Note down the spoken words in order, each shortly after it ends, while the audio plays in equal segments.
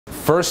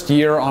First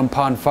year on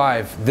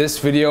Pond5. This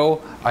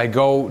video, I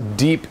go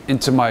deep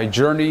into my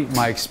journey,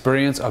 my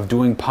experience of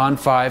doing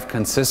Pond5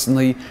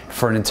 consistently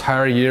for an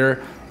entire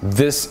year.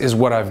 This is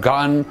what I've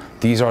gotten.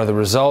 These are the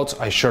results.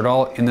 I share it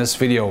all in this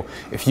video.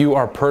 If you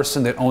are a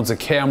person that owns a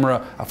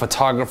camera, a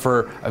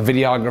photographer, a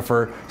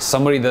videographer,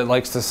 somebody that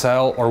likes to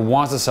sell or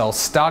wants to sell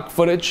stock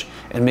footage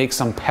and make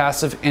some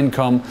passive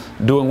income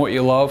doing what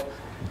you love,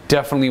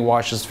 definitely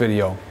watch this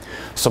video.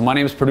 So my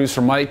name is Producer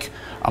Mike.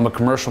 I'm a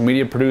commercial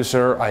media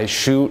producer. I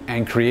shoot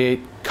and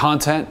create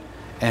content,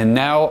 and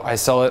now I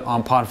sell it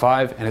on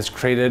Pond5, and it's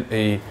created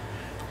a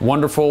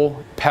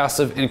wonderful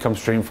passive income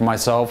stream for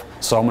myself.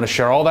 So I'm going to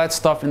share all that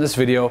stuff in this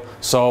video,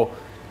 so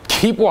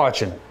keep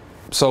watching.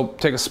 So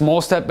take a small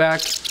step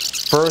back.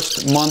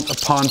 First month of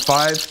Pond5.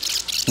 I'm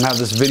going to have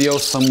this video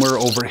somewhere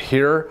over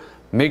here.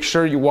 Make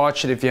sure you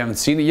watch it if you haven't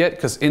seen it yet,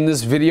 because in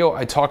this video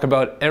I talk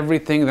about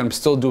everything that I'm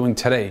still doing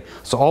today.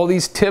 So all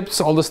these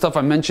tips, all the stuff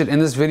I mentioned in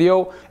this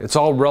video, it's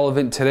all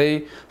relevant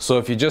today. So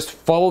if you just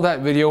follow that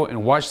video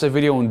and watch the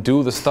video and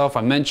do the stuff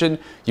I mentioned,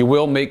 you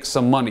will make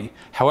some money.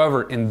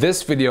 However, in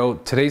this video,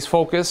 today's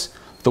focus,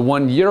 the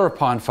 1 year of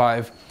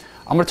Pond5,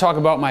 I'm going to talk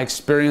about my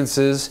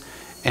experiences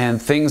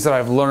and things that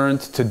I've learned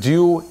to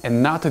do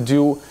and not to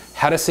do,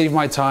 how to save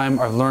my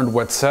time. I've learned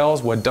what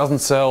sells, what doesn't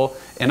sell,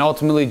 and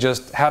ultimately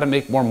just how to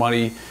make more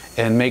money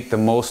and make the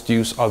most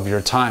use of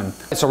your time.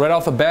 So right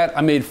off the bat,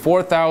 I made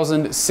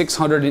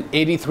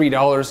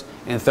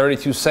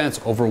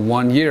 $4,683.32 over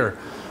 1 year.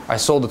 I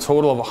sold a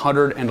total of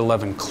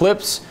 111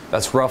 clips.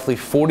 That's roughly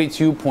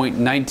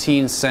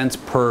 42.19 cents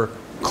per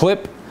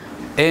clip.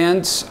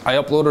 And I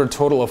uploaded a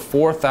total of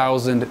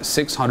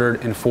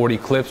 4,640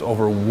 clips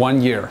over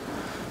 1 year.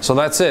 So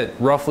that's it,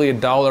 roughly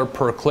 $1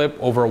 per clip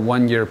over a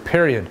 1 year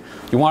period.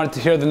 You wanted to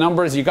hear the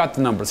numbers, you got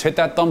the numbers. Hit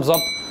that thumbs up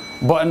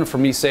button for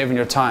me saving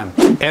your time.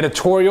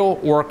 Editorial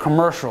or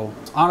commercial?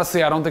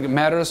 Honestly, I don't think it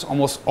matters.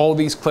 Almost all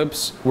these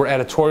clips were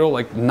editorial,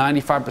 like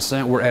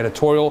 95% were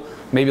editorial.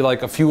 Maybe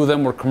like a few of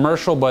them were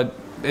commercial, but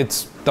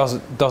it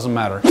doesn't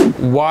matter.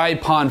 Why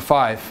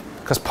Pond5?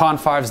 Because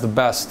Pond5 is the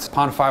best.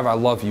 Pond5, I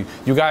love you.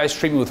 You guys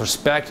treat me with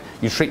respect,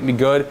 you treat me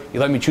good, you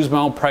let me choose my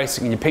own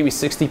pricing, and you pay me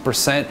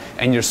 60%,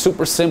 and you're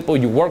super simple,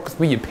 you work with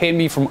me, you pay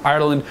me from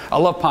Ireland. I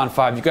love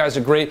Pond5, you guys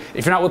are great.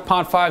 If you're not with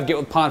Pond5, get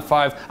with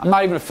Pond5. I'm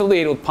not even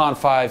affiliated with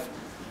Pond5.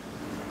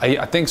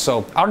 I think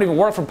so. I don't even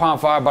work for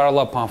Pond5, but I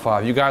love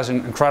Pond5. You guys are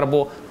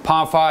incredible.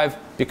 Pond5,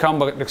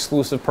 become an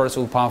exclusive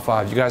person with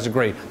Pond5. You guys are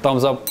great.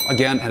 Thumbs up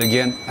again and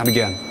again and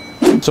again.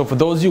 So for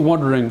those of you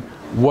wondering,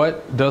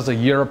 what does a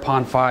year of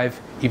Pond5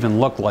 even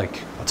look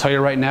like? I'll tell you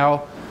right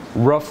now,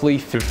 roughly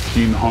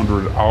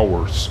 1,500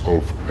 hours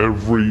of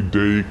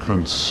everyday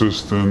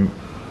consistent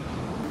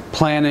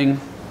planning,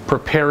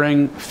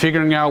 preparing,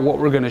 figuring out what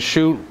we're gonna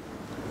shoot.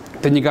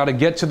 Then you gotta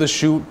get to the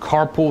shoot,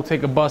 carpool,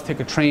 take a bus, take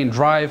a train,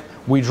 drive.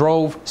 We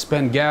drove,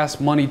 spend gas,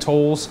 money,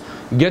 tolls.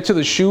 Get to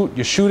the shoot,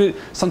 you shoot it.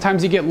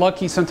 Sometimes you get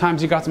lucky,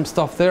 sometimes you got some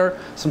stuff there,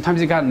 sometimes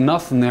you got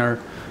nothing there.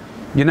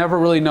 You never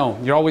really know.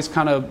 You're always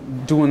kind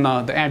of doing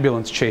the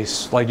ambulance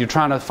chase. Like you're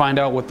trying to find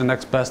out what the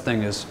next best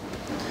thing is.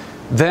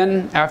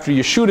 Then after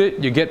you shoot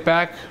it, you get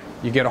back,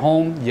 you get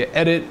home, you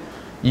edit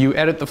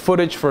the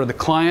footage for the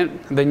client,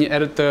 then you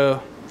edit the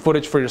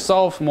footage for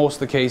yourself, most of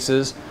the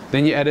cases.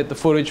 Then you edit the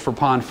footage for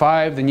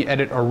Pond5, then you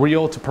edit a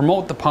reel to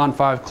promote the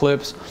Pond5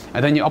 clips,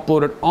 and then you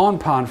upload it on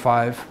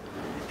Pond5.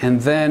 And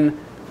then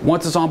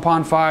once it's on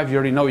Pond5, you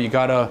already know you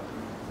got a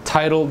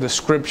title,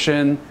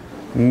 description,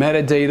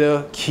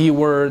 metadata,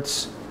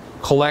 keywords,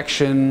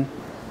 collection.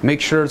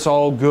 Make sure it's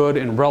all good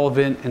and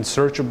relevant and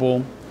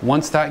searchable.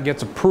 Once that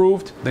gets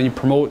approved, then you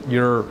promote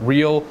your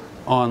reel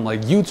on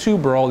like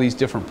YouTube or all these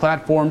different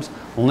platforms,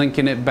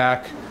 linking it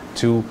back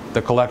to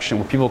the collection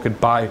where people could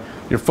buy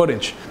your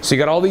footage. So you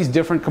got all these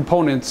different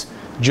components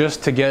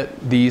just to get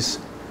these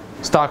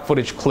stock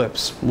footage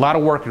clips. A lot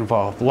of work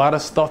involved, a lot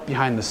of stuff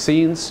behind the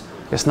scenes.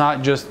 It's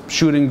not just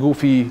shooting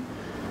goofy,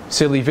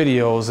 silly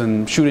videos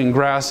and shooting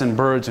grass and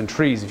birds and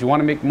trees. If you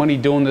want to make money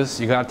doing this,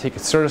 you got to take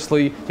it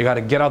seriously. You got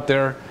to get out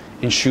there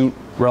and shoot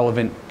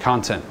relevant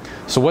content.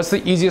 So what's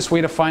the easiest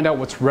way to find out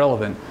what's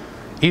relevant?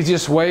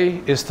 Easiest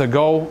way is to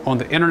go on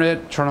the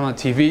internet, turn on the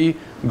TV,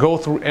 go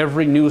through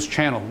every news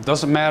channel.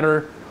 Doesn't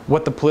matter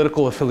what the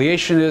political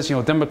affiliation is, you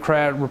know,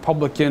 Democrat,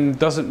 Republican,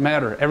 doesn't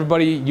matter.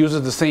 Everybody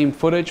uses the same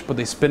footage, but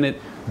they spin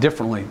it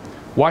differently.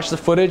 Watch the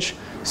footage,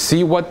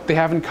 see what they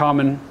have in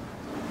common,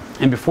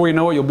 and before you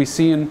know it, you'll be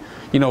seeing,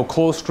 you know,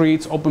 closed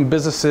streets, open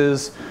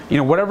businesses, you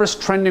know, whatever's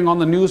trending on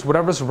the news,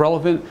 whatever's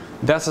relevant,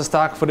 that's the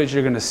stock footage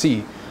you're gonna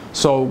see.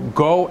 So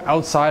go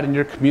outside in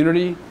your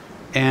community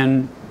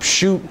and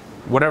shoot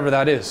whatever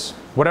that is.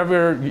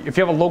 Whatever, if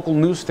you have a local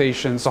news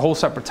station, it's a whole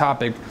separate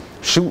topic.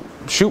 Shoot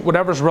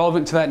whatever's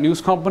relevant to that news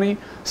company,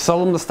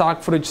 sell them the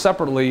stock footage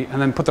separately,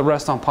 and then put the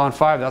rest on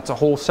Pond5. That's a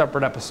whole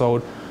separate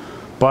episode.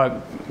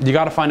 But you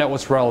gotta find out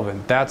what's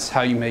relevant. That's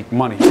how you make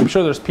money. I'm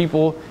sure there's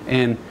people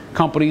and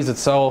companies that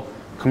sell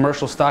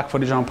commercial stock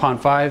footage on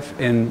Pond5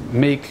 and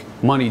make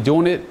money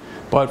doing it,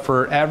 but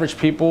for average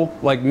people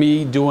like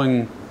me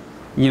doing,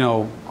 you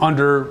know,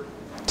 under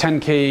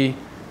 10K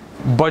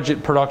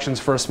budget productions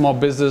for a small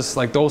business,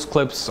 like those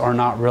clips are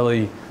not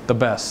really the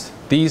best.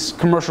 These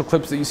commercial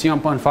clips that you see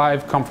on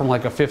Pond5 come from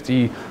like a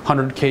 50,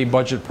 100K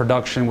budget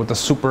production with a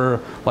super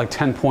like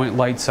 10-point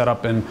light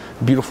setup and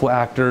beautiful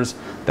actors.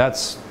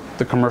 That's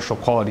the commercial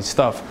quality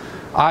stuff.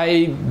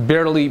 I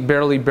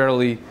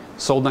barely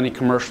sold any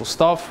commercial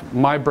stuff.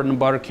 My bread and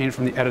butter came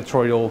from the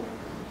editorial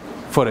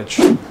footage.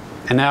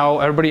 And now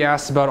everybody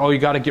asks about, oh, you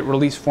got to get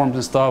release forms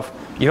and stuff.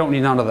 You don't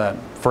need none of that.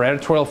 For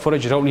editorial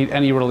footage, you don't need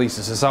any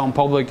releases. It's out in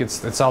public,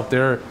 it's out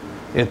there,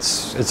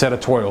 it's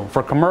editorial.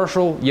 For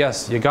commercial,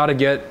 yes, you got to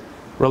get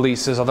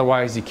releases,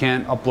 otherwise you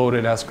can't upload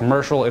it as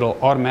commercial.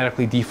 It'll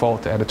automatically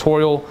default to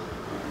editorial,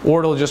 or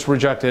it'll just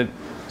reject it.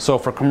 So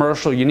for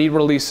commercial, you need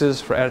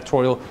releases. For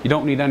editorial, you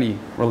don't need any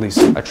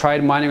releases. I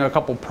tried mining a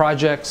couple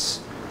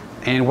projects,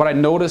 and what I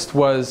noticed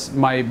was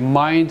my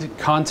mined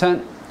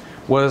content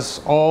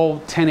was all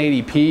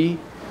 1080p,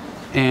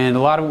 and a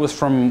lot of it was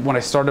from when I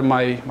started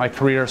my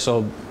career,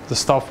 so the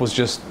stuff was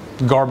just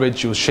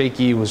garbage, it was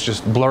shaky, it was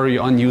just blurry,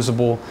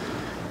 unusable.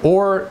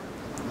 Or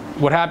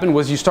what happened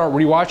was you start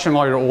rewatching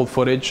all your old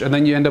footage, and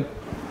then you end up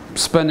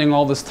spending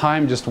all this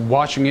time just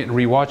watching it and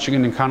rewatching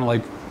it and kind of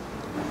like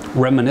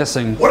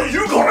reminiscing. What are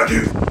you gonna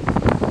do?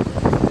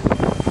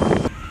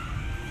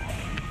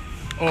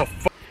 Oh,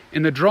 fuck.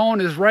 And the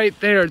drone is right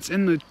there, it's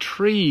in the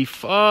tree,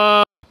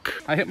 fuck.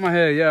 I hit my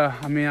head, yeah.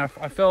 I mean, I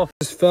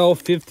just fell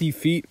 50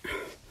 feet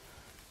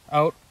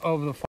out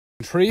of the fucking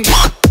tree.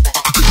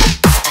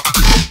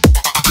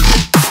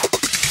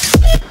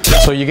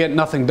 So you get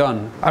nothing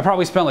done. I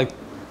probably spent like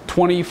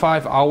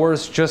 25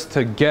 hours just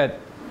to get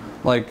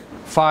like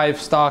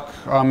 5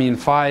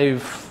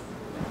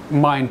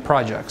 mine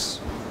projects.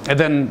 And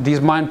then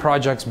these mine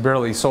projects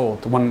barely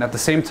sold, when at the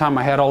same time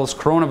I had all this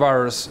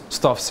coronavirus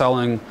stuff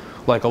selling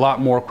like a lot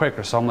more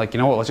quicker. So I'm like, you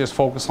know what, let's just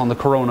focus on the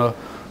corona.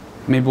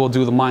 Maybe we'll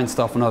do the mine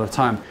stuff another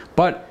time.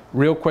 But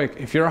real quick,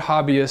 if you're a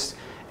hobbyist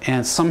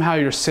and somehow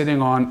you're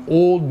sitting on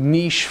old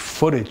niche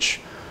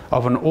footage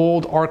of an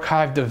old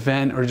archived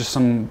event or just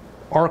some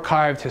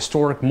archived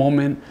historic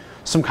moment,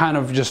 some kind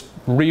of just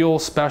real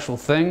special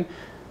thing,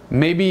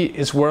 maybe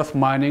it's worth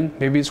mining.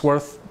 Maybe it's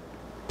worth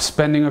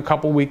spending a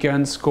couple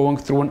weekends going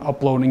through and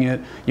uploading it.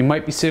 You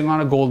might be sitting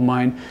on a gold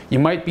mine. You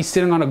might be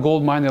sitting on a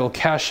gold mine that'll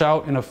cash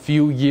out in a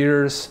few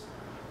years,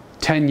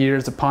 10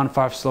 years, the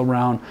Pond5's still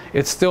around.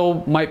 It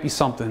still might be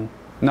something.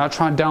 I'm not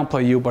trying to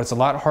downplay you, but it's a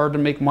lot harder to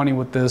make money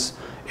with this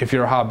if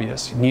you're a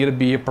hobbyist. You need to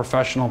be a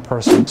professional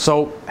person.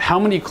 So how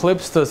many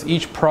clips does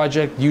each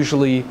project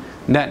usually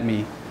net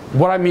me?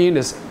 What I mean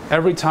is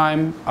every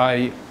time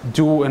I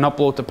do an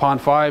upload to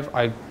Pond5,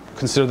 I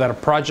consider that a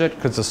project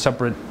because it's a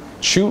separate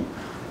shoot.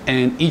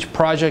 And each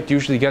project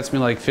usually gets me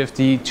like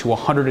 50 to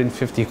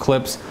 150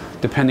 clips,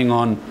 depending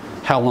on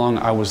how long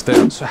I was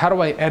there. So how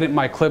do I edit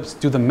my clips,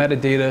 do the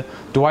metadata?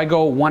 Do I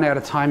go one at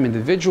a time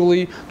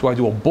individually? Do I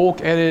do a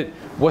bulk edit?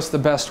 What's the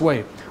best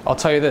way? I'll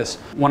tell you this,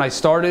 when I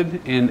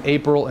started in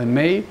April and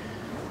May,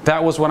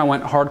 that was when I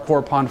went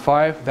hardcore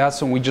Pond5.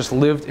 That's when we just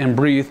lived and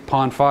breathed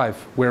Pond5,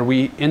 where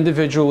we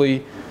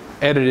individually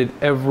edited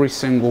every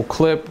single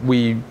clip.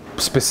 We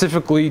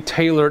specifically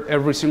tailored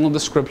every single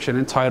description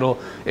and title.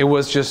 It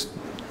was just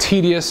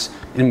tedious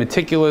and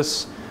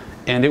meticulous,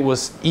 and it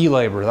was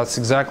e-labor. That's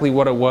exactly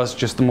what it was,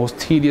 just the most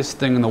tedious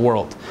thing in the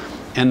world.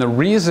 And the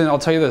reason, I'll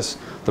tell you this,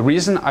 the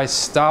reason I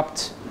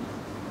stopped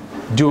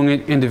doing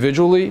it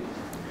individually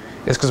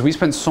is because we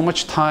spent so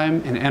much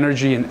time and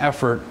energy and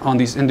effort on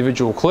these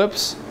individual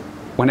clips,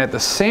 when at the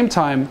same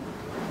time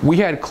we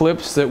had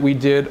clips that we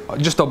did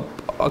just a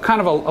kind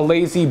of a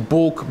lazy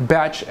bulk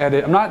batch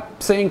edit. I'm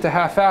not saying to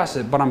half-ass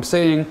it, but I'm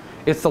saying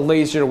it's the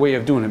lazier way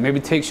of doing it. Maybe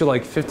it takes you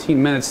like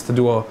 15 minutes to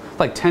do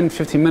like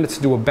 10-15 minutes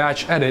to do a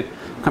batch edit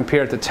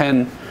compared to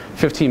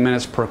 10-15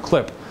 minutes per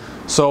clip.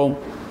 So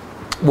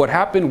what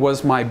happened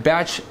was my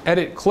batch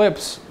edit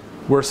clips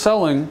were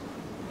selling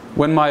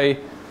when my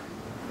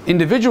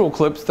individual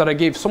clips that I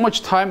gave so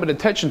much time and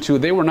attention to,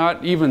 they were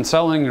not even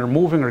selling or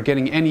moving or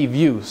getting any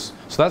views.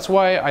 So that's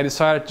why I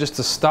decided just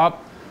to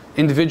stop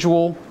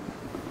individual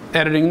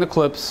editing the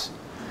clips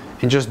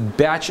and just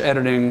batch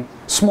editing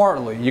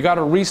smartly. You got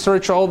to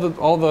research all the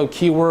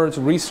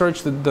keywords,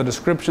 research the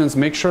descriptions,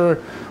 make sure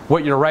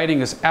what you're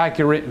writing is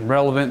accurate and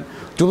relevant.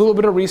 Do a little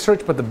bit of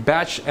research, but the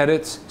batch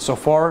edits so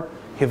far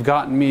have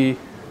gotten me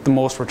the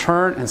most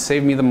return and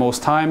saved me the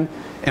most time.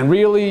 And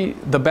really,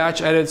 the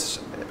batch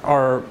edits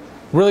are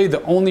really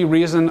the only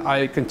reason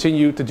I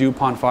continue to do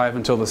Pond5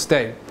 until this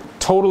day.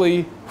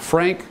 Totally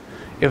frank,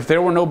 if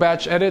there were no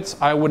batch edits,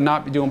 I would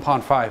not be doing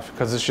Pond5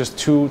 because it's just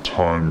too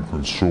time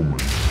consuming.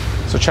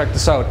 So check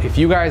this out. If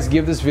you guys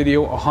give this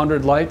video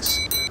 100 likes,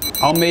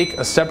 I'll make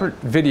a separate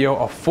video,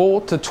 a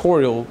full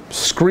tutorial,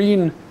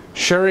 screen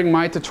sharing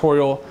my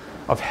tutorial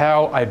of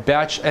how I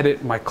batch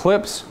edit my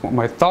clips, what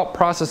my thought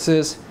process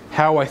is,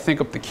 how I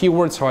think up the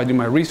keywords, how I do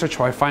my research,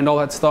 how I find all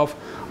that stuff.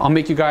 I'll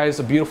make you guys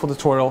a beautiful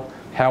tutorial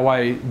how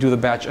I do the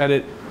batch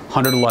edit.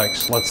 100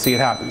 likes. Let's see it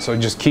happen. So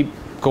just keep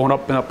going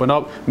up and up and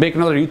up. Make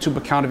another YouTube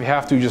account if you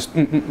have to. Just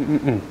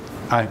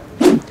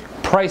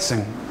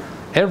Pricing.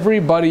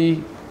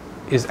 Everybody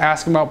is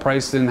asking about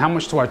pricing. How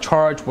much do I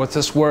charge? What's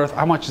this worth?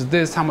 How much is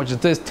this? How much is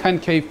this?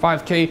 10K,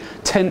 5K,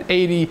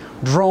 1080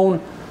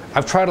 drone.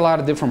 I've tried a lot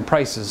of different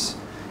prices.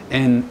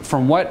 And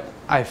from what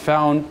I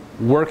found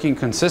working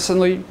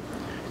consistently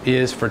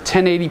is for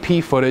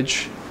 1080p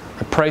footage,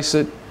 I price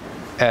it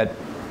at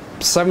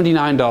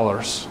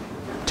 $79,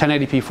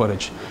 1080p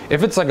footage.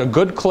 If it's like a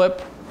good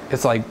clip,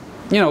 it's like,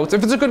 you know, if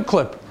it's a good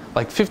clip,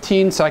 like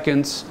 15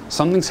 seconds,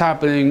 something's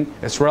happening,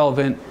 it's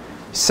relevant,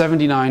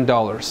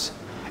 $79.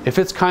 If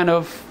it's kind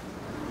of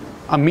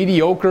a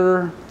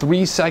mediocre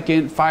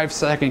 3-second,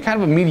 5-second,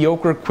 kind of a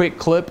mediocre quick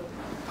clip,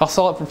 I'll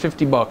sell it for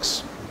 50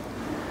 bucks.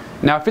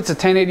 Now, if it's a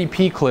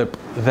 1080p clip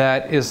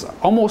that is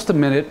almost a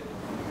minute,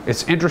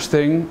 it's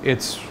interesting,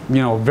 it's,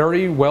 you know,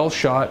 very well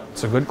shot,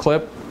 it's a good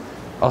clip,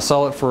 I'll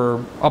sell it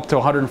for up to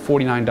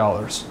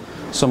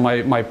 $149. So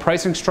my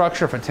pricing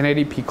structure for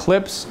 1080p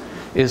clips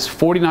is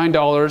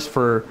 $49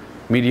 for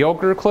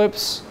mediocre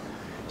clips,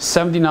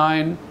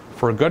 $79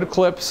 for good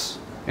clips,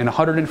 and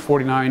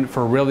 $149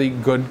 for really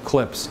good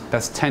clips.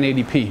 That's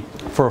 1080p.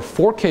 For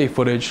 4K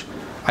footage,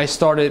 I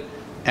start it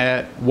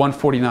at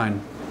 $149.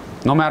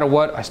 No matter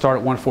what, I start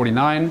at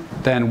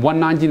 $149, then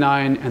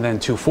 $199, and then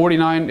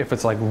 $249 if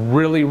it's like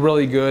really,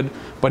 really good.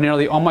 But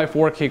nearly all my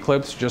 4K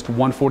clips, just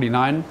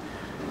 $149.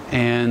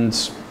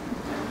 And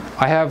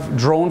I have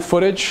drone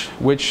footage,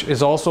 which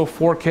is also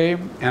 4K,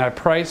 and I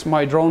price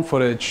my drone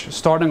footage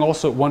starting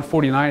also at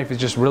 $149 if it's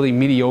just really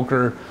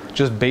mediocre,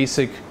 just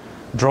basic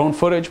drone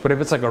footage. But if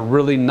it's like a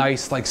really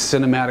nice, like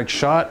cinematic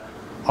shot,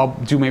 I'll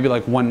do maybe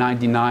like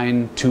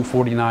 $199,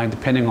 $249,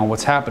 depending on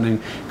what's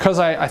happening. Because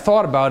I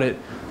thought about it,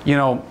 you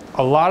know,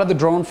 a lot of the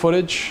drone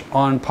footage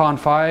on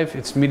Pond5,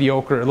 it's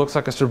mediocre. It looks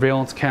like a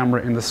surveillance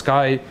camera in the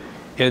sky.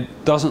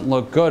 It doesn't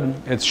look good.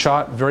 It's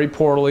shot very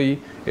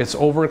poorly. It's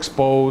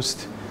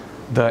overexposed.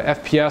 The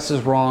FPS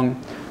is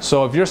wrong.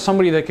 So if you're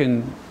somebody that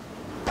can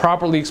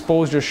properly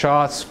expose your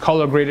shots,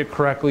 color grade it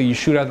correctly, you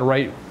shoot at the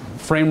right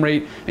frame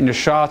rate, and your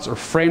shots are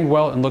framed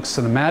well and look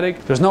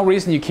cinematic, there's no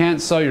reason you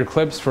can't sell your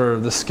clips for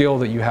the skill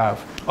that you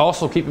have.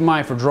 Also, keep in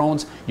mind for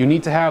drones, you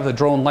need to have the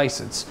drone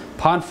license.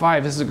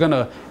 Pond5 isn't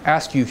gonna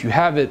ask you if you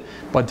have it,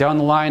 but down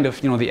the line,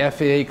 if you know the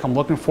FAA come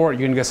looking for it,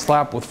 you're gonna get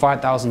slapped with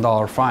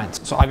 $5,000 fines.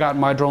 So I got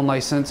my drone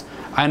license.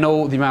 I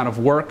know the amount of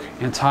work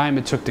and time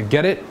it took to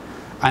get it.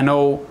 I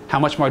know how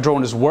much my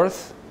drone is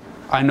worth.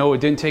 I know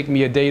it didn't take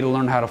me a day to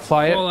learn how to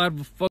fly it. Well, I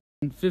have a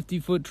fucking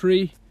 50-foot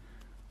tree.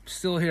 I'm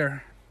still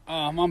here.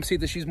 Mom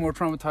said that she's more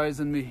traumatized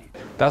than me.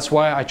 That's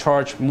why I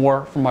charge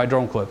more for my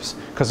drone clips.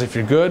 Because if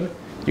you're good,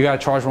 you gotta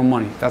charge more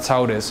money. That's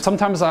how it is.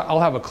 Sometimes I'll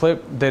have a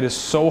clip that is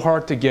so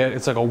hard to get.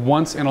 It's like a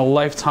once in a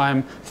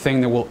lifetime thing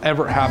that will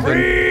ever happen.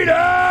 Freedom!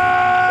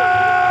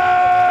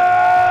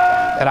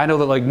 And I know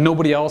that like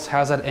nobody else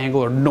has that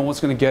angle or no one's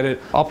gonna get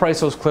it. I'll price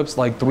those clips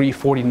like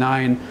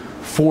 $349,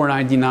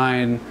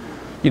 $499.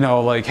 You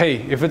know, like, hey,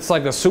 if it's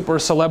like a super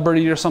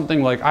celebrity or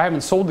something, like I haven't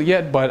sold it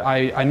yet, but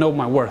I know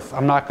my worth.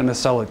 I'm not gonna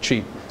sell it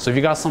cheap. So if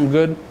you got something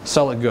good,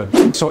 sell it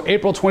good. So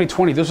April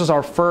 2020, this was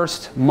our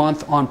first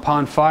month on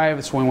Pond5.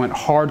 It's when we went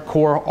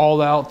hardcore,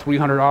 all out,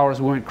 300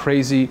 hours, we went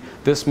crazy.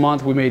 This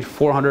month we made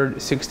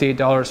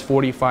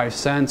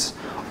 $468.45.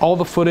 All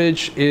the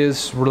footage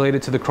is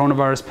related to the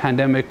coronavirus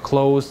pandemic,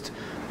 closed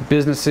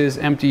businesses,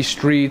 empty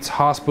streets,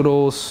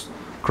 hospitals,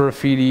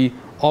 graffiti,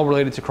 all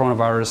related to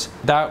coronavirus.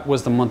 That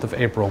was the month of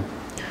April.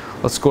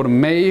 Let's go to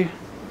May.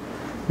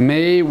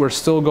 May, we're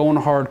still going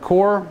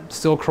hardcore,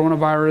 still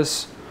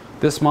coronavirus.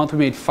 This month we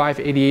made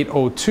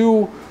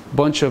 $588.02,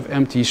 bunch of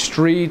empty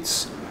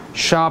streets,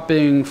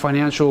 shopping,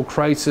 financial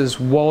crisis,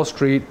 Wall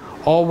Street,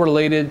 all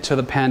related to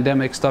the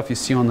pandemic stuff you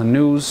see on the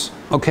news.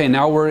 Okay,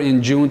 now we're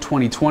in June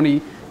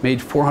 2020, made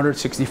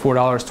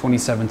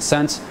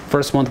 $464.27.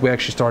 First month we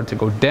actually started to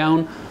go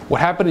down.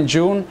 What happened in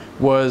June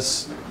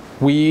was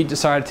we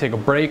decided to take a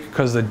break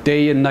because the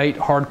day and night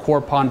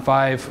hardcore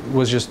Pond5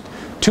 was just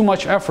too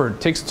much effort.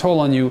 It takes a toll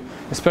on you,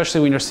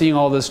 especially when you're seeing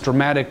all this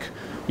dramatic,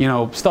 you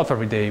know, stuff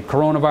every day.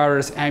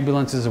 Coronavirus,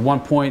 ambulances. At one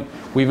point,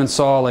 we even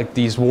saw like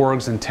these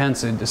wargs and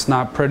tents. It's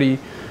not pretty.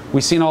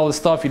 We've seen all this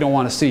stuff you don't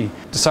want to see.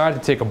 Decided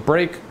to take a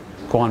break,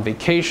 go on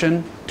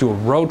vacation, do a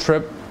road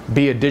trip,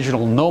 be a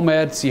digital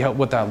nomad, see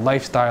what that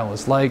lifestyle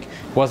is like.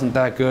 It wasn't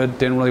that good,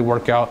 didn't really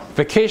work out.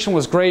 Vacation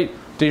was great,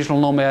 digital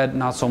nomad,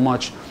 not so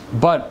much.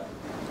 But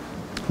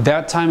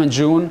that time in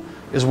June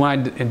is when I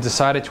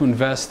decided to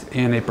invest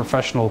in a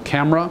professional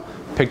camera.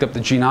 Picked up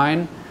the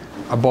G9,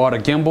 I bought a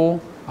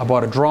gimbal, I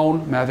bought a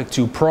drone, Mavic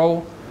 2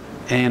 Pro,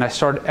 and I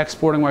started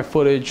exporting my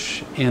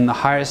footage in the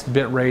highest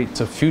bit rate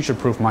to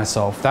future-proof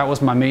myself. That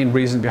was my main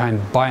reason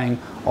behind buying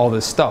all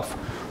this stuff.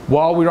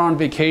 While we were on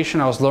vacation,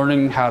 I was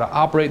learning how to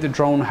operate the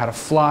drone, how to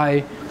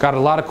fly. Got a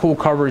lot of cool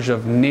coverage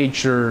of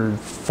nature,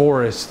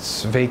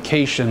 forests,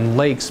 vacation,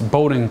 lakes,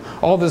 boating,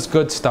 all this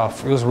good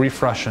stuff. It was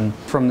refreshing.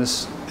 From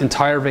this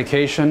entire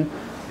vacation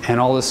and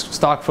all this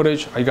stock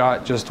footage, I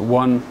got just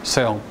one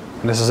sale,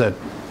 and this is it.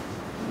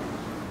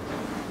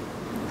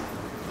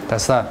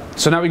 That's that.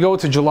 So now we go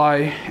to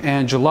July,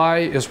 and July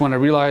is when I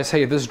realized,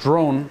 hey, this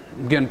drone,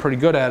 I'm getting pretty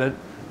good at it.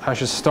 I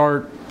should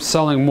start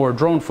selling more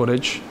drone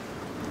footage.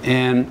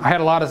 And I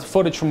had a lot of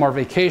footage from our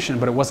vacation,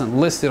 but it wasn't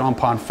listed on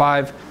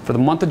Pond5. For the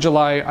month of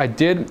July, I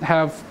did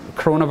have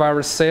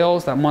coronavirus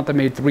sales. That month I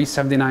made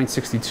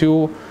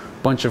 $379.62.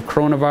 Bunch of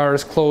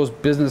coronavirus,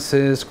 closed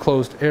businesses,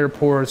 closed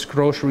airports,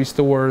 grocery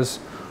stores,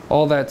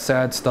 all that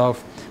sad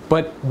stuff.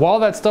 But while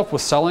that stuff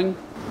was selling,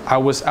 I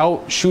was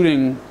out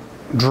shooting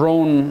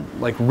drone,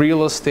 like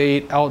real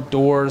estate,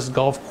 outdoors,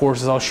 golf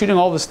courses. I was shooting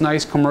all this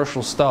nice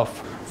commercial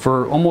stuff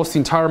for almost the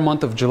entire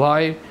month of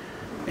July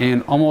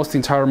and almost the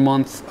entire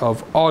month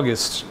of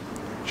August,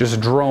 just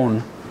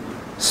drone.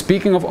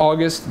 Speaking of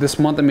August, this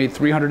month I made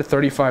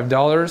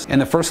 $335, and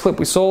the first clip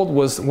we sold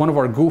was one of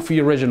our goofy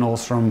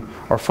originals from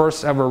our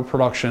first ever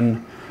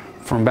production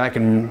from back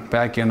in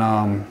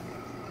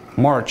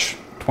March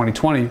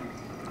 2020.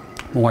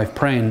 My wife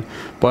praying,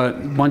 but a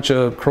bunch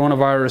of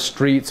coronavirus,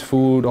 streets,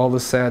 food, all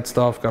this sad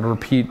stuff. Got a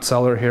repeat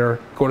seller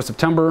here. Go to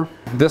September.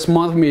 This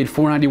month we made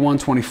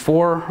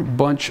 $491.24.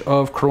 Bunch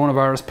of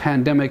coronavirus,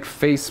 pandemic,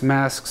 face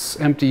masks,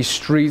 empty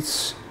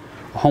streets,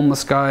 a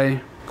homeless guy.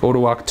 Go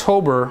to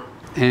October,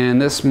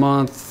 and this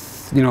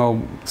month, you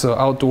know, it's an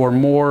outdoor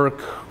morgue,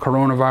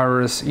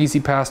 coronavirus, easy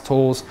pass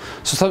tolls.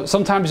 So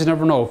sometimes you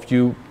never know if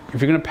you're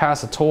gonna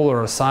pass a toll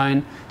or a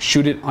sign,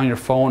 shoot it on your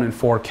phone in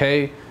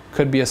 4K.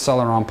 Could be a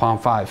seller on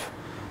Pond5.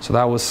 So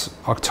that was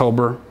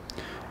October,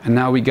 and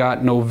now we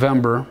got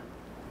November.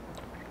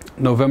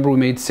 November we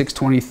made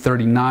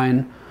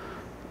 $620.39.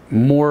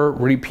 More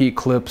repeat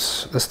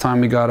clips. This time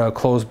we got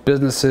closed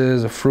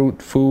businesses, a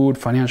food,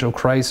 financial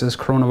crisis,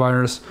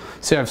 coronavirus.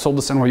 See, I've sold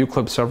this NYU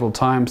clip several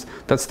times.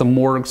 That's the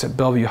morgues at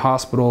Bellevue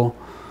Hospital.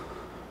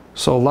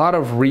 So a lot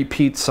of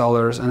repeat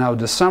sellers. And now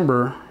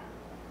December,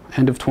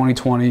 end of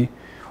 2020,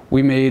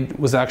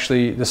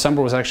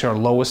 December was actually our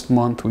lowest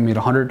month. We made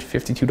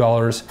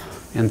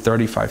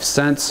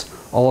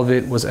 $152.35. All of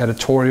it was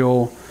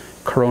editorial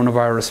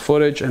coronavirus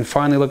footage. And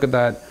finally, look at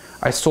that.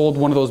 I sold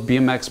one of those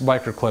BMX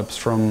biker clips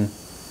from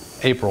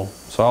April.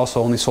 So I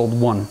also only sold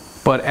one.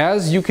 But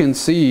as you can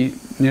see,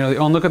 you know,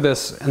 oh, look at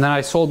this. And then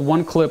I sold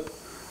one clip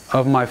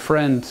of my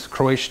friend,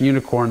 Croatian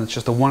Unicorn. It's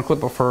just a one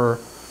clip of her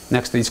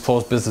next to these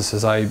closed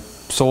businesses. I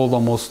sold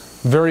almost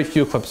very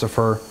few clips of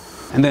her.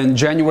 And then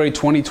January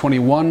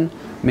 2021,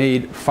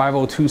 made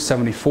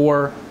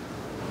 $502.74.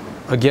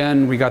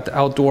 Again, we got the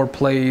outdoor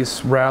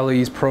plays,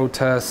 rallies,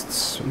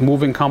 protests,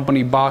 moving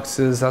company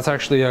boxes. That's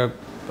actually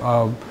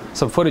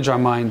some footage I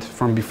mined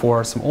from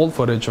before, some old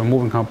footage of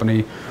moving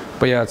company.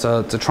 But yeah, it's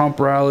a Trump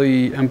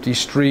rally, empty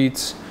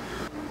streets.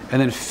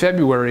 And then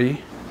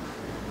February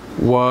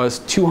was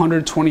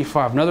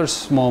 $225, another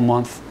small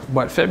month.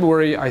 But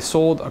February, I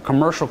sold a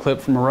commercial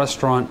clip from a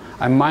restaurant.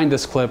 I mined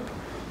this clip.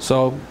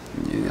 So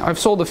I've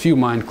sold a few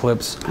mined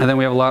clips. And then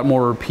we have a lot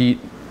more repeat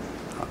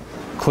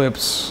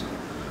clips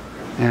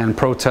and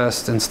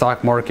protests and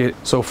stock market.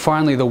 So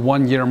finally the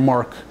 1 year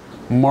mark,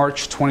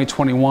 March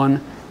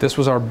 2021, this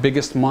was our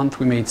biggest month.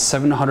 We made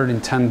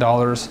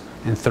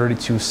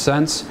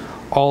 $710.32.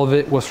 All of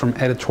it was from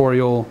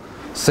editorial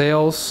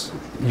sales.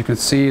 You can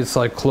see it's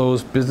like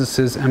closed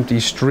businesses, empty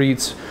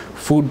streets,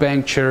 food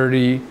bank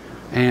charity,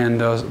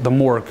 and the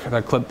morgue,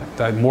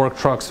 that morgue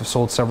trucks have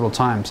sold several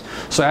times.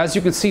 So as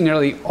you can see,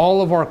 nearly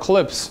all of our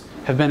clips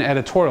have been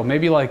editorial.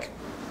 Maybe like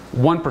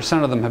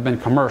 1% of them have been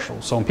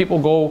commercial. So when people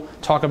go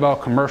talk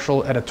about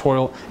commercial,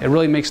 editorial, it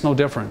really makes no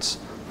difference.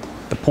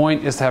 The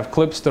point is to have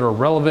clips that are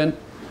relevant,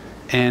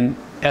 and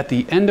at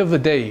the end of the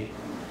day,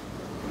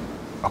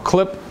 a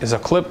clip is a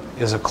clip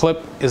is a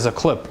clip is a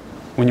clip.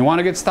 When you want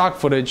to get stock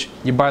footage,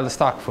 you buy the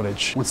stock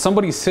footage. When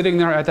somebody's sitting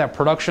there at that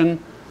production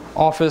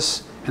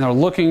office and they're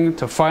looking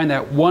to find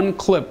that one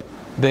clip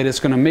that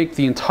is going to make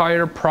the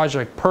entire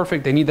project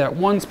perfect, they need that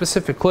one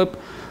specific clip.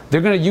 They're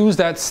going to use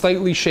that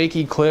slightly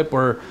shaky clip,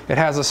 or it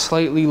has a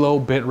slightly low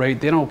bit rate.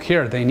 They don't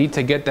care. They need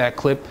to get that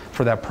clip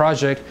for that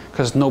project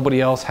because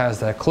nobody else has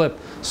that clip.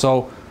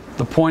 So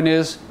the point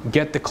is,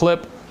 get the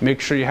clip,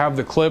 make sure you have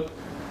the clip,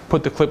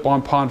 put the clip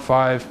on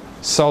Pond5,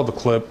 Sell the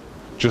clip,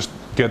 just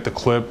get the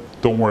clip.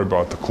 Don't worry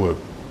about the clip.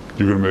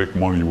 You're gonna make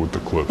money with the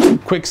clip.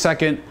 Quick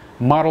second,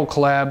 model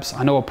collabs.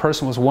 I know a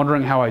person was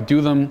wondering how I do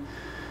them.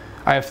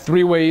 I have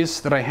 3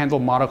 ways that I handle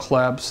model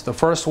collabs. The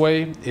first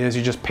way is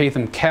you just pay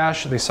them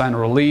cash, they sign a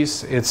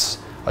release, it's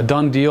a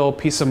done deal,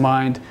 peace of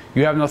mind.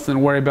 You have nothing to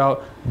worry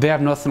about, they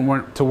have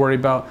nothing to worry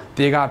about.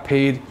 They got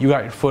paid, you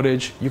got your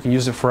footage, you can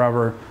use it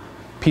forever.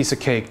 Piece of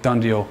cake, done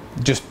deal.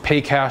 Just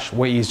pay cash,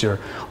 way easier.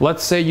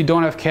 Let's say you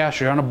don't have cash,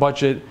 you're on a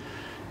budget,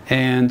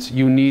 and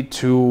you need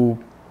to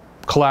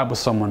collab with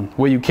someone.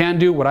 What you can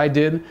do, what I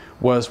did,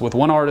 was with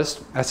one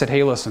artist, I said,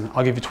 hey listen,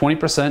 I'll give you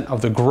 20%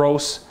 of the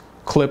gross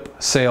clip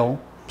sale.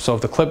 So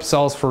if the clip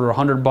sells for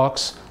 100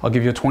 bucks, I'll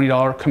give you a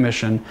 $20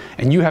 commission,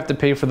 and you have to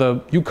pay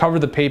for you cover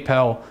the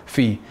PayPal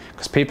fee,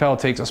 because PayPal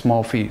takes a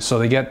small fee. So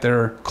they get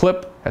their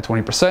clip at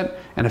 20%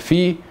 and a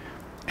fee,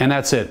 and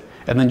that's it.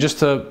 And then just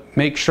to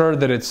make sure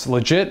that it's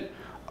legit,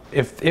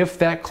 if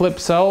that clip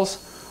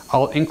sells,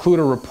 I'll include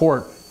a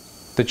report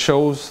that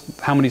shows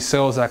how many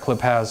sales that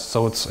clip has,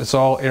 so it's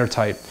all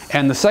airtight.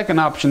 And the second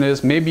option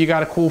is, maybe you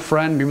got a cool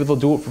friend, maybe they'll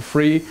do it for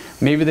free,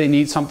 maybe they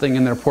need something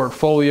in their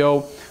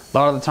portfolio, A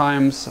lot of the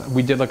times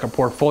we did like a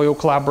portfolio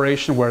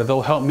collaboration where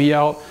they'll help me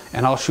out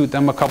and I'll shoot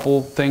them a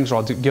couple things, or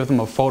I'll give them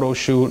a photo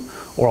shoot,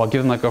 or I'll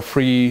give them like a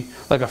free,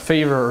 like a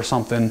favor or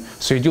something.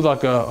 So you do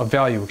like a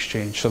value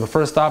exchange. So the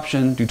first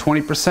option, do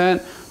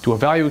 20%, do a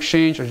value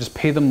exchange, or just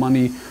pay them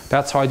money.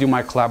 That's how I do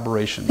my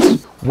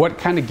collaborations. What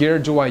kind of gear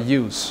do I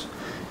use?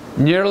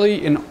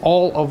 Nearly in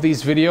all of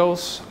these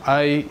videos,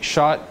 I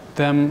shot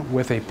them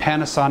with a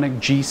Panasonic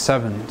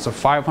G7. It's a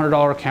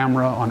 $500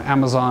 camera on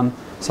Amazon.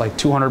 It's like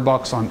 200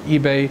 bucks on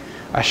eBay.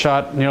 I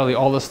shot nearly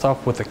all this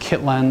stuff with a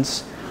kit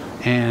lens,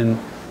 and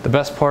the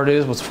best part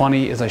is, what's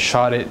funny is I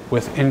shot it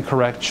with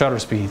incorrect shutter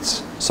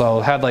speeds. So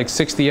it had like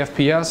 60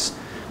 FPS,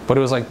 but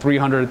it was like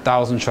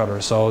 300,000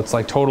 shutters. So it's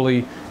like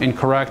totally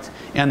incorrect.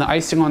 And the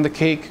icing on the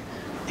cake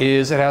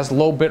is it has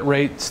low bit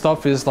rate.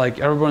 Stuff is like,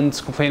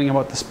 everyone's complaining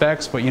about the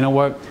specs, but you know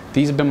what?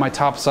 These have been my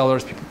top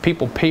sellers.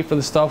 People pay for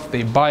the stuff,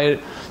 they buy it.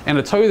 And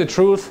to tell you the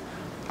truth,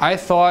 I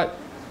thought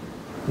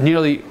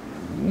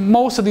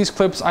most of these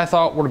clips I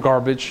thought were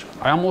garbage.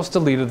 I almost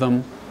deleted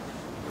them.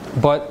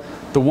 But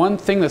the one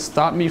thing that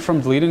stopped me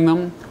from deleting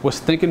them was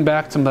thinking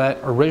back to that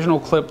original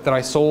clip that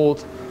I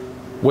sold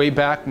way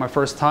back my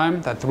first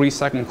time, that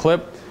 3-second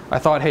clip. I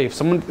thought, hey, if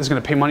someone is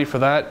gonna pay money for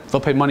that,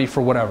 they'll pay money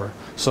for whatever.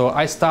 So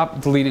I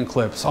stopped deleting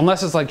clips,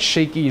 unless it's like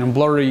shaky and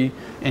blurry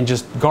and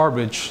just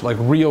garbage, like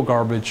real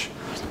garbage.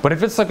 But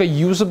if it's like a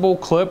usable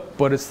clip,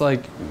 but it's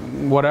like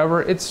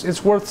whatever,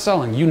 it's worth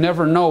selling. You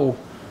never know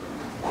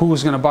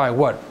who's gonna buy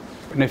what.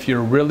 And if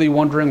you're really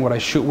wondering what I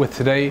shoot with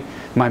today,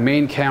 my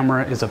main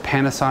camera is a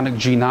Panasonic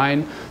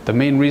G9. The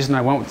main reason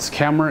I went with this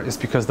camera is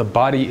because the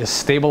body is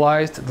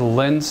stabilized. The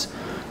lens,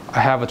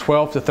 I have a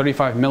 12 to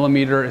 35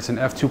 millimeter, it's an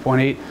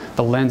f2.8.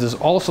 The lens is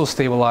also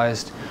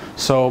stabilized,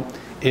 so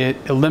it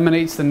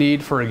eliminates the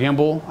need for a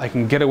gimbal. I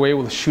can get away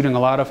with shooting a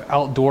lot of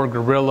outdoor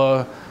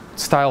guerrilla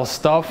style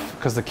stuff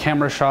because the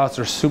camera shots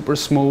are super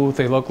smooth.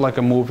 They look like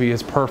a movie,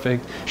 it's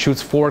perfect.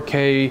 Shoots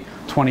 4K,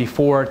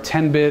 24,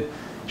 10-bit,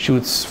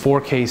 shoots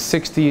 4K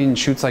 60, and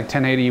shoots like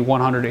 1080,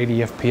 180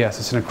 FPS.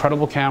 It's an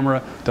incredible camera,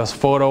 it does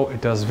photo,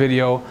 it does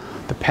video.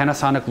 The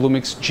Panasonic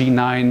Lumix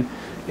G9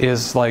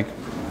 is like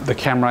the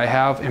camera I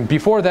have. And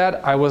before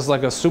that, I was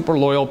like a super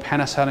loyal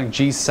Panasonic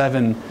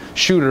G7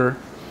 shooter,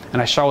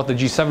 and I shot with the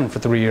G7 for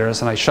 3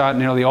 years, and I shot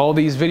nearly all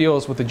these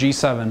videos with the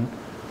G7.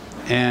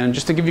 And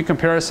just to give you a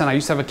comparison, I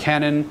used to have a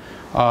Canon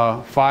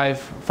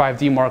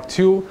 5D Mark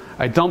II.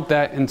 I dumped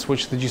that and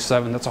switched to the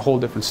G7. That's a whole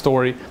different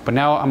story. But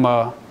now I'm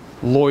a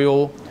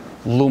loyal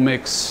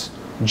Lumix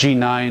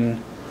G9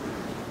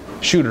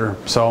 shooter.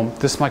 So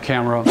this is my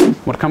camera.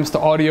 When it comes to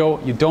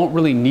audio, you don't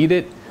really need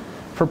it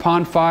for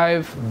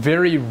Pond5.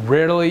 Very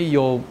rarely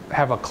you'll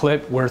have a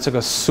clip where it's like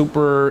a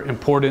super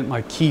important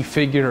like key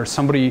figure or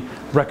somebody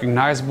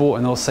recognizable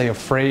and they'll say a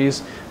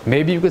phrase.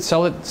 Maybe you could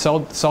sell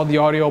the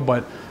audio,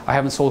 but I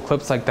haven't sold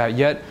clips like that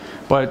yet.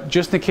 But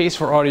just in case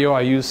for audio,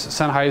 I use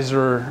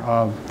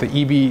Sennheiser, the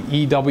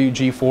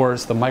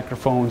EWG4s, the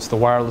microphones, the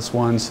wireless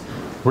ones.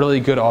 Really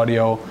good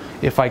audio.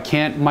 If I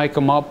can't mic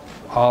them up,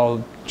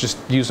 I'll just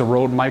use a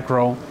Rode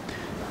Micro.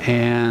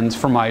 And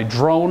for my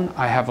drone,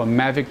 I have a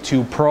Mavic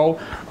 2 Pro.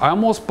 I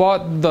almost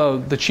bought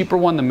the cheaper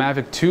one, the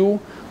Mavic 2,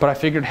 but I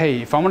figured,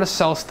 hey, if I'm gonna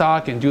sell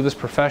stock and do this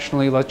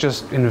professionally, let's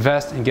just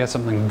invest and get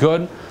something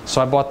good.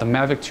 So I bought the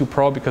Mavic 2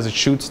 Pro because it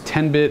shoots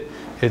 10-bit,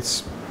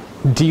 it's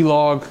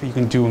D-Log, you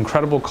can do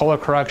incredible color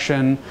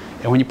correction,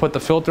 and when you put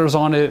the filters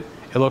on it,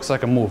 it looks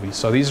like a movie.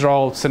 So these are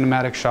all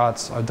cinematic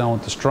shots I've done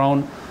with this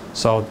drone.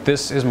 So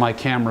this is my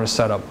camera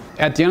setup.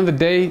 At the end of the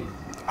day,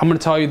 I'm gonna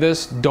tell you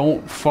this,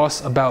 don't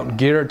fuss about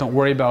gear, don't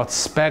worry about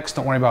specs,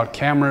 don't worry about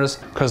cameras,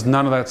 because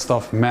none of that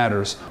stuff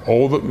matters.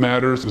 All that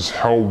matters is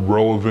how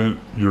relevant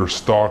your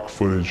stock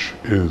footage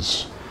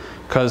is.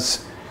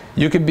 Because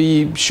you could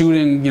be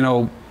shooting, you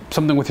know,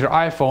 something with your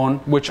iPhone,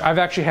 which I've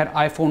actually had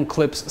iPhone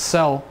clips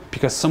sell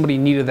because somebody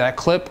needed that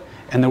clip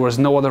and there was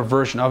no other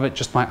version of it,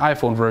 just my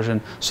iPhone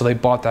version, so they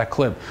bought that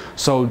clip.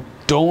 So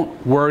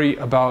don't worry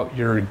about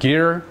your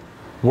gear.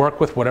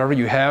 Work with whatever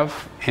you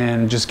have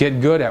and just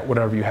get good at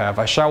whatever you have.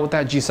 I shot with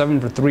that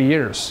G7 for 3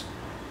 years,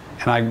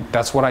 and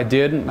that's what I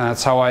did, and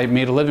that's how I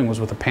made a living, was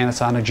with a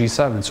Panasonic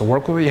G7. So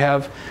work with what you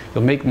have,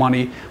 you'll make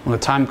money. When the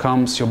time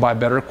comes, you'll buy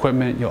better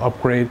equipment, you'll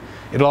upgrade,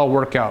 it'll all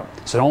work out.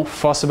 So don't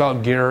fuss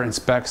about gear and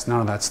specs, none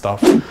of that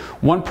stuff.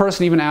 One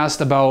person even asked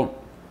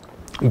about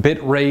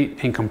bit rate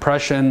and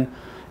compression,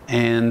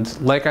 and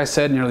like I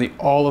said, nearly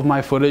all of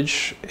my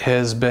footage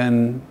has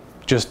been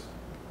just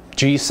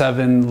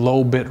G7,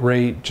 low bit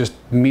rate, just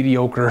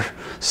mediocre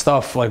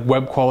stuff, like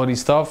web quality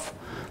stuff,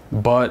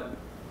 but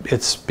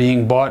it's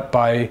being bought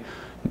by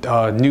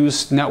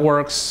news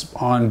networks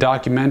on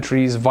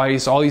documentaries,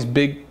 Vice, all these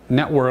big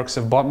networks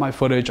have bought my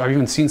footage. I've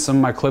even seen some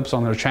of my clips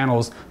on their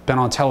channels, been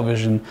on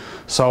television.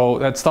 So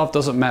that stuff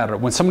doesn't matter.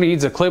 When somebody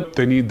needs a clip,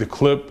 They need the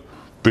clip,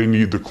 they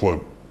need the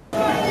clip.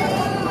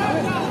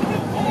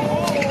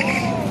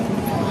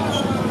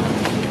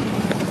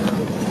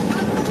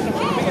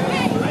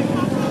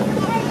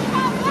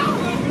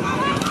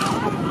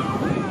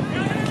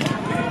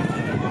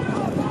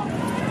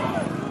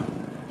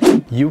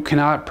 you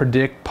cannot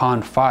predict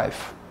Pond5.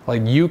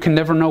 Like, you can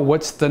never know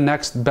what's the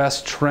next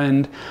best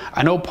trend.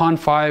 I know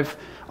Pond5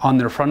 on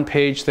their front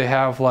page, they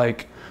have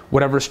like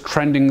whatever's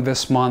trending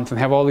this month and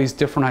have all these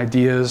different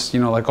ideas, you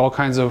know, like all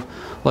kinds of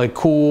like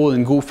cool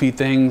and goofy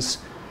things.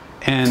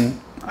 And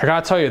I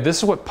gotta tell you, this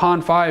is what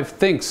Pond5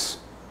 thinks.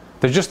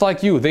 They're just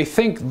like you. They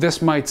think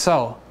this might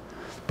sell.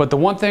 But the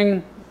one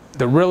thing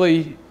that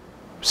really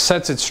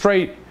sets it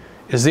straight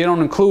is they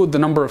don't include the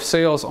number of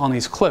sales on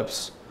these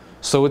clips.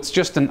 So it's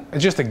just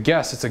a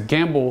guess. It's a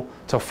gamble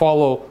to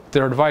follow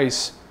their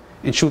advice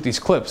and shoot these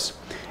clips.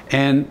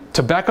 And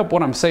to back up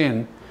what I'm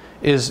saying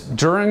is,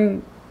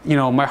 during, you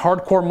know, my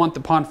hardcore month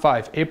at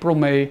Pond5, April,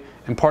 May,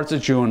 and parts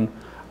of June,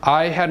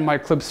 I had my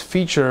clips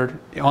featured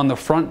on the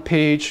front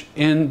page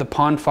in the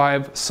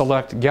Pond5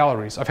 select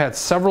galleries. I've had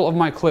several of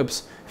my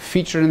clips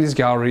featured in these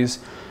galleries,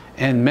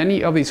 and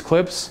many of these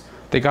clips,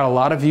 they got a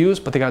lot of views,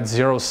 but they got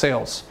 0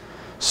 sales.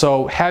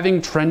 So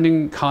having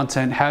trending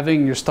content,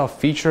 having your stuff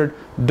featured,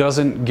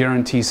 doesn't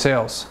guarantee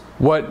sales.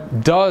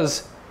 What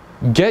does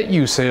get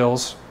you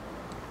sales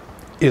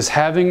is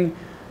having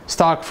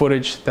stock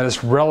footage that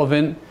is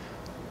relevant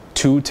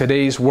to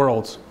today's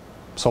world.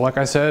 So like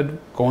I said,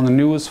 go on the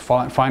news,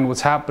 find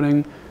what's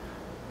happening,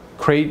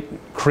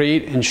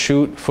 create and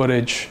shoot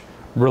footage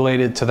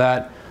related to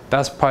that.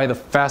 That's probably the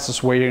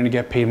fastest way you're gonna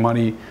get paid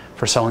money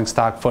for selling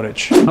stock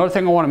footage. Another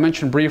thing I wanna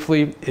mention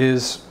briefly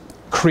is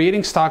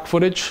creating stock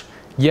footage.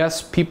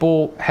 Yes,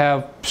 people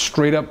have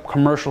straight up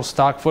commercial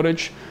stock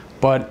footage,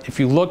 but if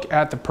you look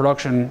at the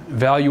production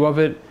value of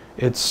it,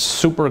 it's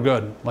super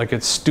good. Like,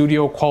 it's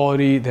studio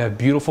quality, they have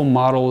beautiful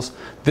models.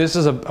 This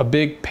is a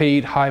big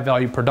paid high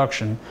value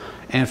production.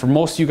 And for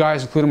most of you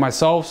guys, including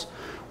myself,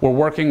 we're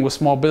working with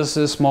small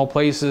businesses, small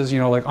places, you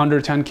know, like under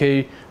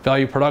 10K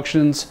value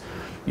productions.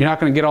 You're not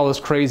gonna get all this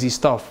crazy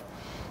stuff.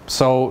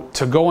 So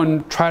to go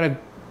and try to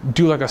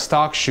do like a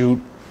stock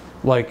shoot,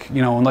 like,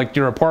 you know, in like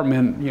your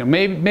apartment, you know,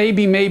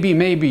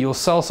 maybe you'll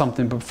sell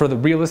something, but for the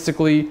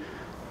realistically,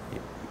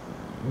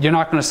 you're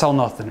not going to sell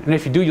nothing. And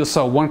if you do, you'll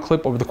sell one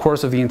clip over the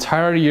course of the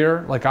entire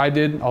year, like I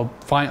did. I'll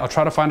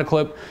try to find a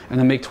clip and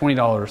then make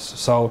 $20.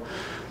 So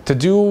to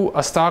do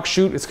a stock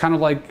shoot, it's kind of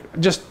like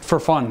just for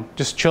fun,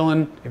 just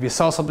chilling. If you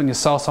sell something, you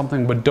sell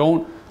something, but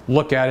don't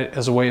look at it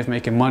as a way of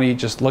making money.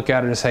 Just look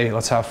at it as, hey,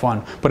 let's have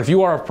fun. But if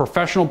you are a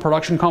professional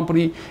production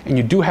company and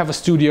you do have a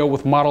studio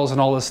with models and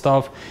all this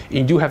stuff, and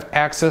you do have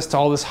access to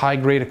all this high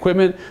grade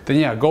equipment, then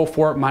yeah, go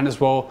for it. Might as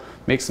well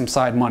make some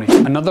side money.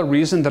 Another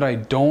reason that I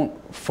don't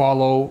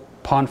follow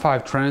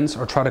Pond5 trends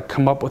or try to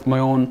come up with my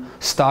own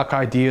stock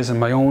ideas and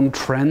my own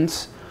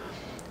trends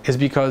is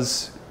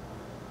because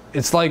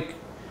it's like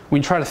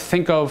when you try to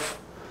think of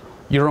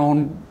your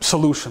own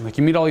solution. Like,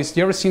 you meet all these,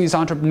 you ever seen these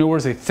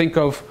entrepreneurs, they think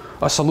of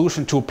a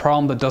solution to a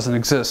problem that doesn't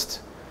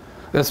exist.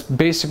 That's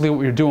basically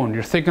what you're doing.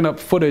 You're thinking up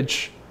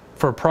footage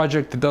for a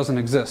project that doesn't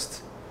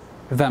exist,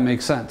 if that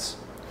makes sense.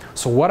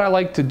 So what I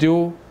like to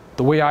do,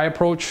 the way I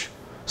approach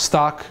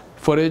stock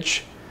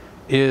footage,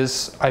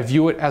 is I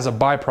view it as a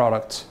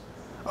byproduct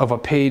of a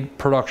paid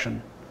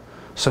production.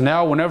 So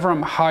now whenever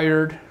I'm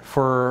hired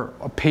for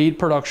a paid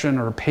production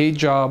or a paid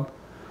job,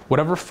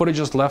 whatever footage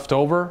is left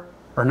over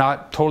or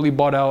not totally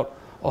bought out,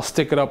 I'll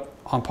stick it up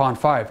on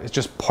Pond5. It's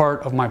just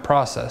part of my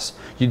process.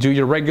 You do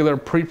your regular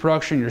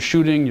pre-production, your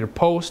shooting, your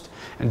post,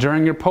 and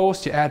during your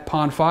post you add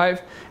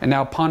Pond5, and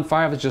now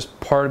Pond5 is just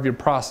part of your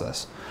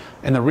process.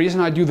 And the reason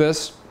I do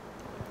this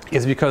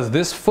is because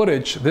this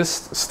footage, this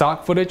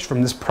stock footage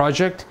from this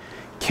project,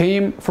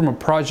 came from a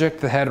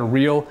project that had a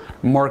real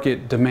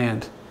market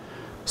demand.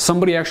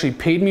 Somebody actually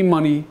paid me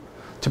money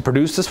to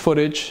produce this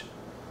footage,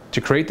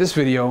 to create this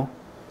video.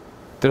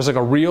 There's like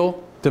a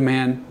real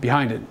demand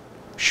behind it.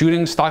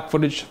 Shooting stock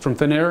footage from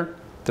thin air,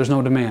 there's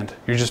no demand.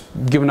 You're just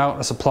giving out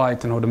a supply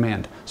to no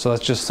demand. So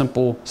that's just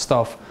simple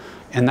stuff.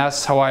 And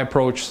that's how I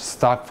approach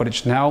stock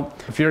footage. Now,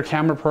 if you're a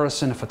camera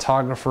person, a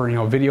photographer, you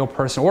know, a video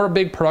person, or a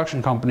big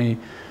production company,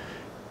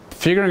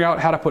 figuring out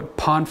how to put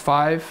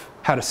Pond5,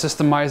 how to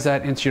systemize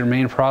that into your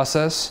main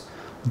process,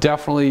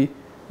 definitely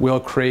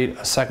will create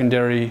a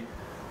secondary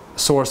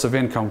source of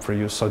income for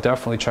you. So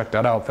definitely check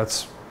that out.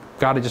 That's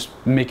got to just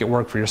make it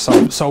work for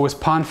yourself. So is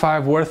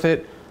Pond5 worth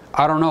it?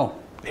 I don't know.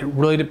 It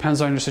really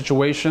depends on your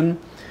situation.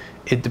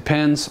 It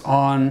depends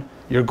on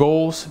your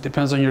goals. It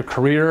depends on your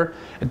career.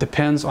 It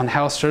depends on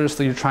how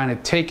seriously you're trying to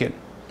take it.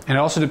 And it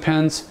also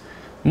depends,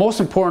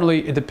 most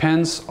importantly, it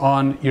depends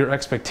on your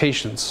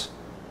expectations.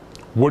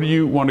 What do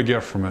you want to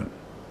get from it?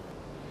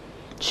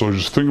 So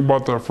just think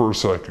about that for a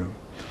second.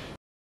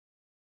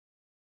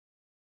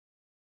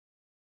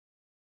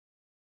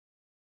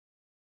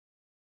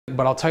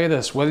 But I'll tell you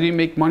this, whether you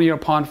make money on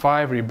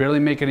Pond5 or you barely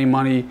make any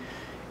money,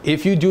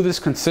 if you do this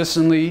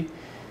consistently,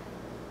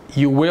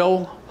 you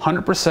will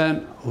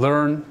 100%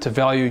 learn to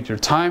value your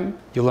time.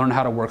 You'll learn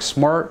how to work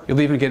smart.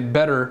 You'll even get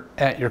better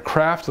at your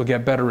craft. You'll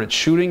get better at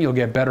shooting. You'll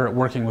get better at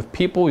working with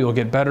people. You'll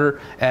get better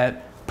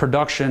at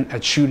production,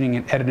 at shooting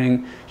and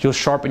editing. You'll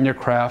sharpen your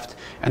craft,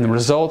 and the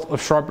result of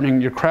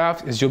sharpening your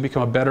craft is you'll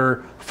become a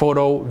better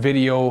photo,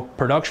 video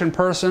production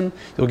person.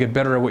 You'll get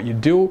better at what you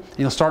do, and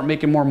you'll start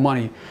making more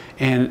money,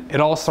 and it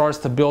all starts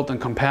to build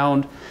and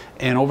compound.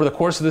 And over the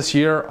course of this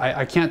year,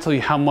 I can't tell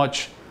you how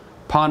much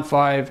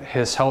Pond5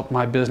 has helped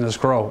my business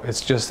grow.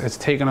 It's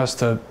taken us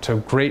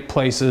to great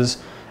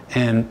places,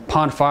 and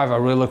Pond5, I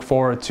really look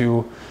forward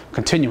to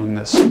continuing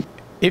this.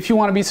 If you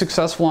want to be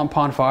successful on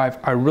Pond5,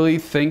 I really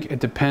think it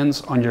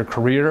depends on your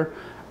career.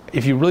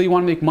 If you really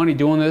want to make money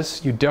doing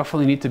this, you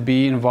definitely need to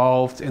be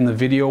involved in the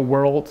video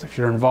world. If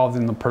you're involved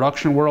in the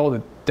production world,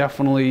 it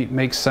definitely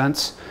makes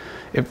sense.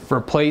 If for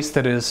a place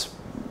that is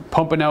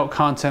pumping out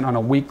content on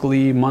a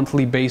weekly,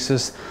 monthly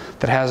basis,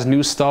 that has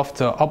new stuff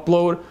to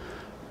upload,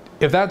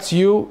 if that's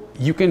you,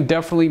 you can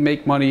definitely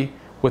make money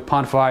with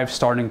Pond5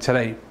 starting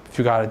today. If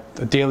you got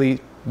a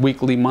daily,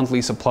 weekly,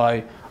 monthly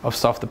supply of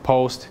stuff to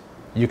post,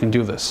 you can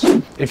do this.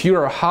 If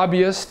you're a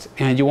hobbyist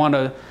and you want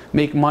to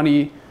make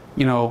money,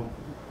 you know,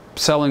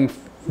 selling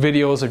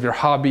videos of your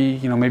hobby,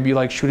 you know, maybe you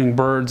like shooting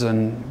birds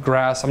and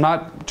grass. I'm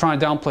not trying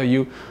to downplay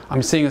you.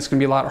 I'm saying it's gonna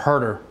be a lot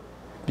harder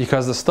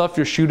because the stuff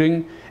you're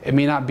shooting, it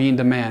may not be in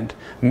demand.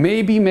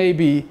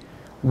 Maybe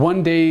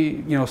one day,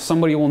 you know,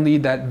 somebody will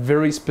need that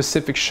very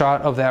specific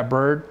shot of that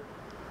bird.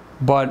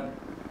 But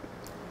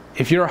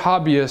if you're a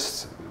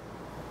hobbyist,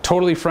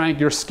 totally frank,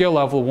 your skill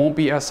level won't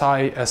be as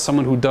high as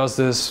someone who does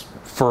this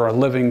for a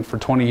living for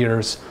 20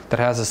 years that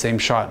has the same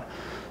shot.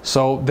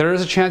 So there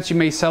is a chance you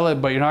may sell it,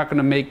 but you're not going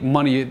to make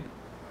money.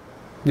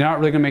 You're not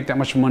really going to make that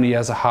much money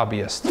as a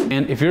hobbyist.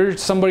 And if you're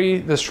somebody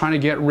that's trying to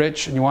get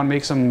rich and you want to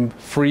make some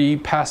free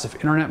passive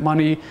internet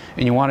money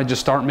and you want to just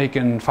start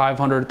making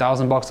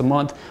 500,000 bucks a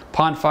month,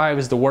 Pond5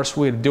 is the worst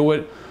way to do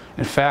it.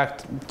 In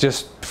fact,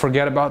 just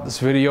forget about this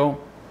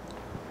video.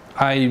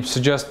 I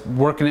suggest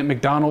working at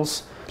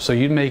McDonald's. So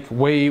you'd make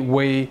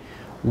way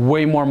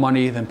more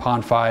money than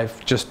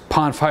Pond5. Just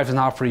Pond5 is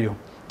not for you.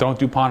 Don't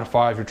do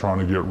Pond5. You're trying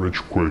to get rich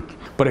quick.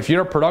 But if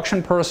you're a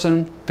production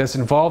person that's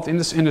involved in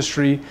this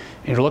industry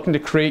and you're looking to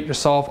create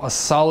yourself a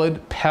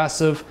solid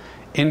passive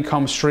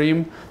income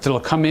stream that'll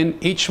come in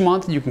each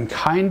month, you can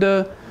kind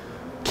of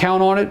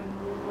count on it,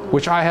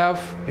 which I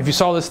have. If you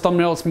saw this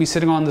thumbnail, it's me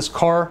sitting on this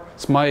car.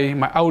 It's my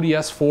Audi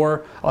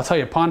S4. I'll tell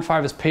you,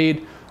 Pond5 is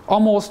paid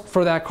almost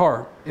for that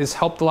car. It's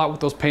helped a lot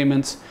with those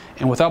payments.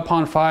 And without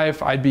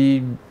Pond5, I'd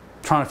be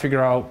trying to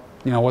figure out,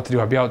 you know, what to do.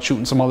 I'd be out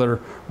shooting some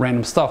other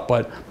random stuff,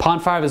 but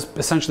Pond5 is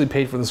essentially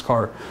paid for this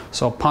car.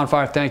 So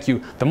Pond5, thank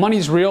you. The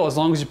money's real as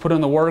long as you put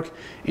in the work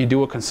and you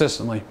do it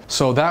consistently.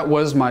 So that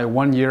was my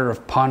 1 year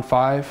of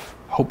Pond5.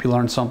 Hope you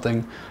learned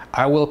something.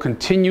 I will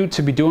continue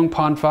to be doing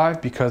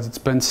Pond5 because it's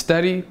been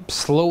steady,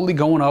 slowly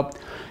going up,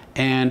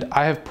 and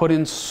I have put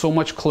in so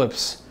much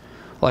clips.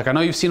 Like, I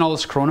know you've seen all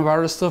this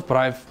coronavirus stuff, but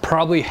I've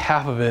probably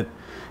half of it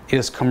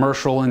is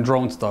commercial and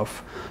drone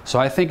stuff. So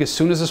I think as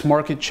soon as this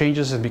market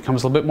changes and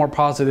becomes a little bit more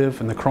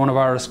positive and the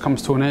coronavirus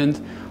comes to an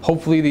end,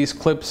 hopefully these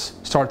clips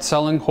start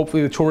selling,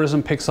 hopefully the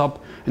tourism picks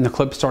up and the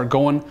clips start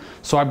going.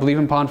 So I believe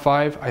in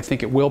Pond5. I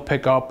think it will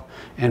pick up,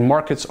 and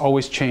markets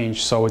always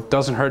change, so it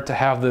doesn't hurt to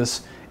have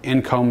this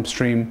income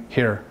stream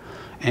here.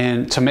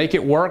 And to make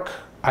it work,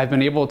 I've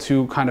been able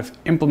to kind of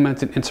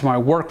implement it into my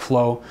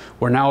workflow,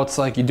 where now it's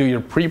like you do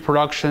your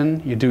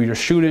pre-production, you do your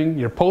shooting,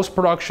 your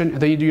post-production, and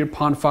then you do your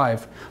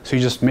Pond5. So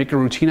you just make a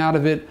routine out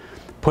of it,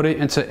 put it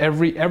into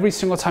every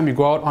single time you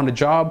go out on a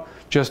job,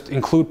 just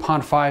include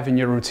Pond5 in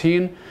your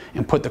routine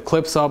and put the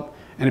clips up,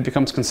 and it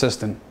becomes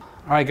consistent.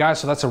 All right, guys,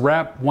 so that's a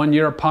wrap. 1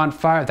 year of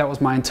Pond5. That was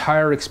my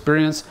entire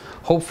experience.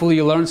 Hopefully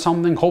you learned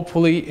something.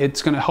 Hopefully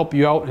it's going to help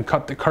you out and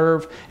cut the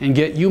curve and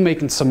get you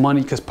making some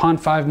money, because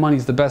Pond5 money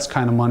is the best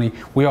kind of money.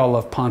 We all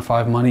love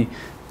Pond5 money.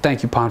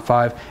 Thank you,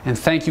 Pond5. And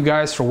thank you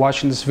guys for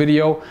watching this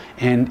video.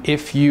 And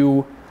if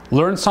you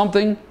learned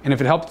something and if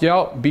it helped you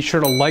out, be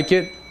sure to like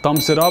it,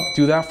 thumbs it up,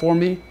 do that for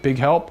me, big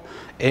help.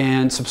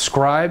 And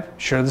subscribe,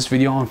 share this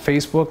video on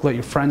Facebook, let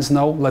your friends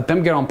know, let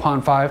them get on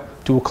Pond5,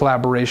 do a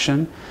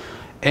collaboration.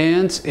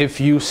 And if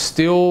you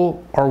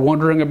still are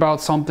wondering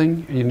about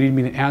something and you need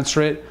me to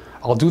answer it,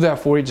 I'll do that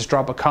for you. Just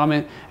drop a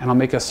comment and I'll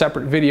make a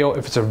separate video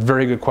if it's a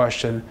very good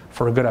question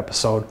for a good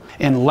episode.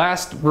 And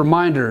last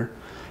reminder,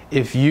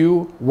 if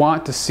you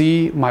want to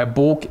see my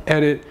bulk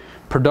edit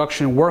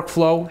production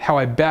workflow, how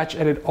I batch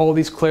edit all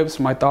these clips,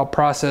 my thought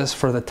process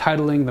for the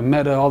titling, the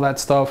meta, all that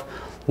stuff,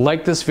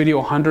 like this video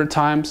 100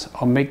 times.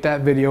 I'll make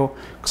that video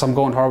because I'm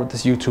going hard with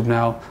this YouTube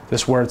now.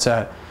 This is where it's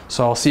at.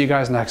 So I'll see you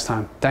guys next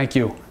time. Thank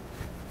you.